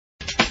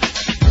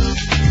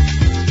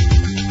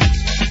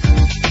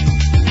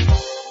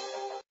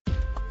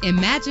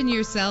Imagine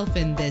yourself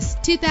in this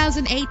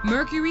 2008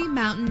 Mercury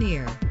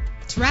Mountaineer.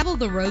 Travel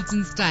the roads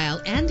in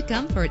style and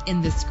comfort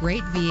in this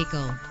great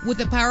vehicle. With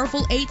a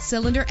powerful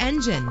 8-cylinder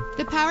engine,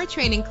 the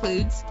powertrain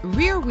includes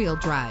rear-wheel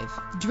drive,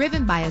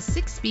 driven by a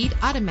 6-speed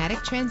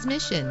automatic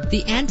transmission.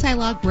 The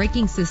anti-lock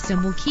braking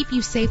system will keep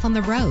you safe on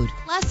the road.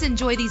 Plus,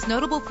 enjoy these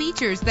notable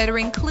features that are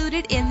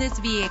included in this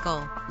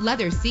vehicle: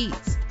 leather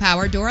seats,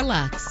 power door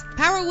locks,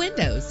 power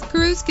windows,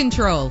 cruise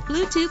control,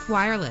 Bluetooth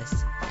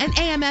wireless, an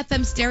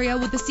AM/FM stereo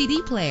with a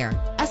CD player,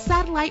 a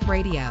satellite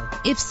radio.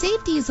 If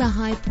safety is a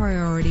high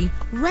priority,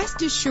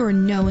 rest assured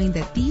knowing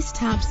that these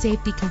top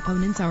safety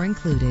components are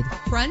included: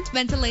 front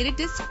ventilated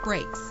disc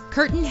brakes,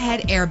 curtain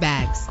head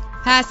airbags,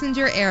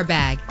 passenger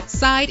airbag,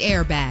 side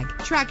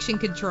airbag, traction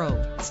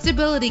control,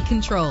 stability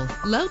control,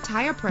 low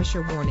tire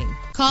pressure warning.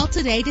 Call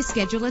today to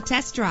schedule a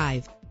test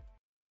drive.